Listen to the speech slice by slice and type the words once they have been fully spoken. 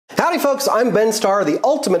Howdy folks, I'm Ben Starr, the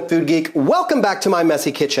ultimate food geek. Welcome back to my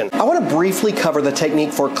messy kitchen. I want to briefly cover the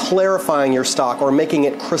technique for clarifying your stock or making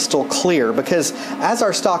it crystal clear, because as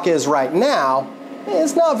our stock is right now,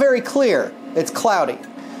 it's not very clear. It's cloudy.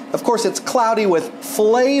 Of course, it's cloudy with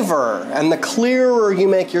flavor, and the clearer you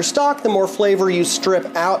make your stock, the more flavor you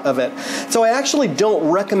strip out of it. So I actually don't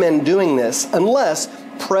recommend doing this unless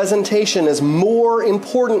presentation is more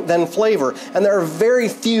important than flavor, and there are very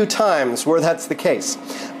few times where that's the case.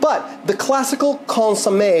 But the classical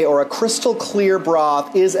consommé, or a crystal clear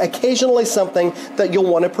broth, is occasionally something that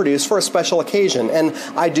you'll want to produce for a special occasion. And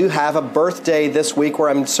I do have a birthday this week where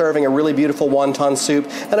I'm serving a really beautiful wonton soup,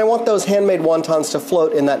 and I want those handmade wontons to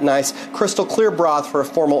float in that nice crystal clear broth for a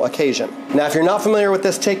formal occasion. Now, if you're not familiar with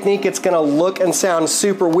this technique, it's going to look and sound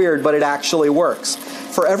super weird, but it actually works.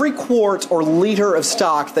 For every quart or liter of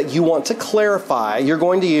stock that you want to clarify, you're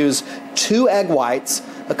going to use 2 egg whites,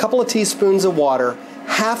 a couple of teaspoons of water,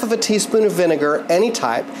 half of a teaspoon of vinegar, any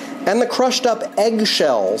type, and the crushed up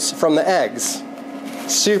eggshells from the eggs.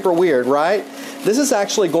 Super weird, right? This is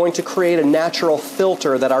actually going to create a natural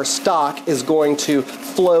filter that our stock is going to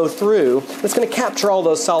flow through. It's going to capture all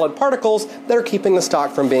those solid particles that are keeping the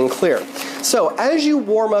stock from being clear. So as you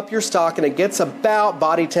warm up your stock and it gets about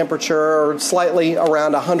body temperature or slightly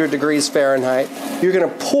around 100 degrees Fahrenheit, you're going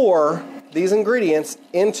to pour these ingredients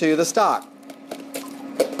into the stock.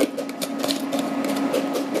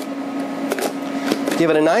 Give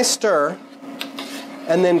it a nice stir,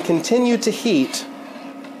 and then continue to heat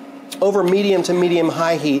over medium to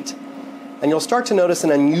medium-high heat, and you'll start to notice an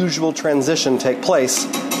unusual transition take place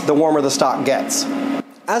the warmer the stock gets.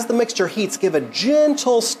 As the mixture heats, give a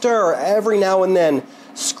gentle stir every now and then,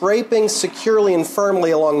 scraping securely and firmly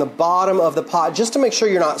along the bottom of the pot just to make sure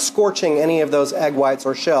you're not scorching any of those egg whites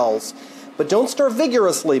or shells. But don't stir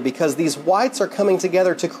vigorously, because these whites are coming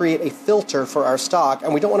together to create a filter for our stock,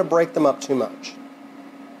 and we don't want to break them up too much.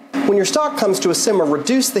 When your stock comes to a simmer,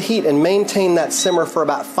 reduce the heat and maintain that simmer for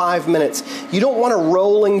about 5 minutes. You don't want a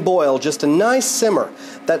rolling boil, just a nice simmer.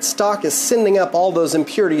 That stock is sending up all those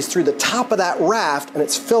impurities through the top of that raft, and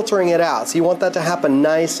it's filtering it out. So you want that to happen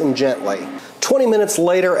nice and gently. 20 minutes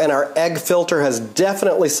later, and our egg filter has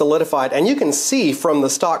definitely solidified, and you can see from the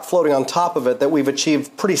stock floating on top of it that we've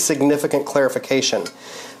achieved pretty significant clarification.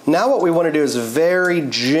 Now what we want to do is very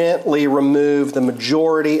gently remove the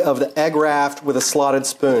majority of the egg raft with a slotted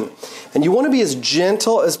spoon. And you want to be as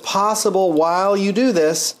gentle as possible while you do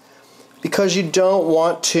this, because you don't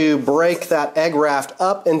want to break that egg raft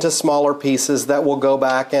up into smaller pieces that will go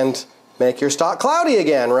back and make your stock cloudy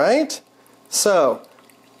again, right? So,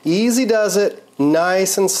 easy does it,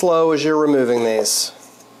 nice and slow as you're removing these.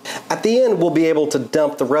 At the end, we'll be able to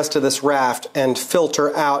dump the rest of this raft and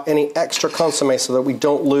filter out any extra consommé so that we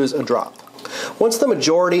don't lose a drop. Once the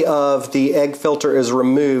majority of the egg filter is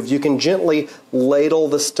removed, you can gently ladle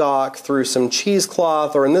the stock through some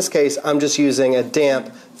cheesecloth, or in this case, I'm just using a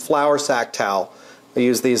damp flour sack towel. I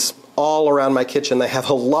use these all around my kitchen. They have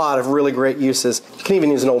a lot of really great uses. You can even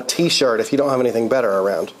use an old t-shirt if you don't have anything better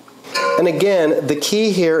around. And again, the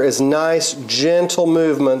key here is nice, gentle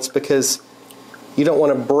movements, because you don't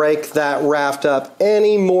want to break that raft up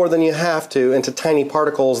any more than you have to into tiny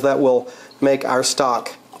particles that will make our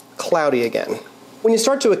stock cloudy again. When you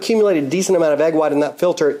start to accumulate a decent amount of egg white in that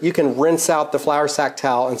filter, you can rinse out the flour sack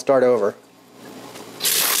towel and start over.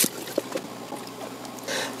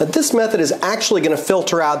 Now, this method is actually going to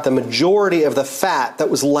filter out the majority of the fat that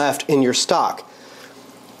was left in your stock.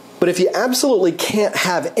 But if you absolutely can't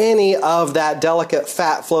have any of that delicate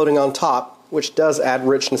fat floating on top, which does add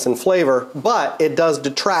richness and flavor, but it does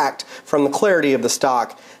detract from the clarity of the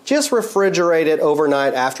stock, just refrigerate it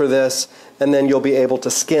overnight after this, and then you'll be able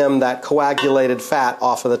to skim that coagulated fat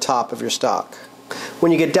off of the top of your stock.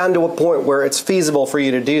 When you get down to a point where it's feasible for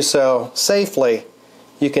you to do so safely,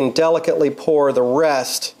 you can delicately pour the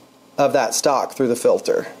rest of that stock through the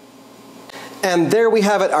filter. And there we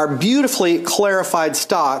have it, our beautifully clarified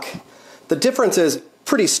stock. The difference is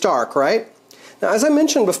pretty stark, right? Now, as I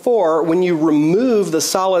mentioned before, when you remove the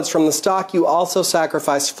solids from the stock, you also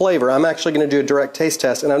sacrifice flavor. I'm actually going to do a direct taste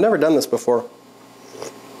test, and I've never done this before.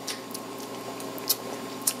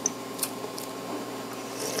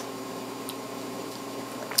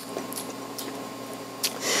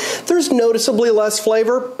 There's noticeably less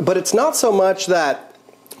flavor, but it's not so much that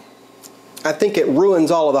I think it ruins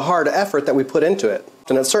all of the hard effort that we put into it.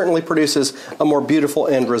 And it certainly produces a more beautiful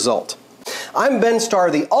end result. I'm Ben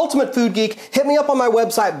Starr, the ultimate food geek. Hit me up on my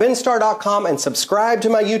website, benstarr.com, and subscribe to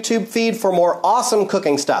my YouTube feed for more awesome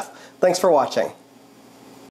cooking stuff. Thanks for watching.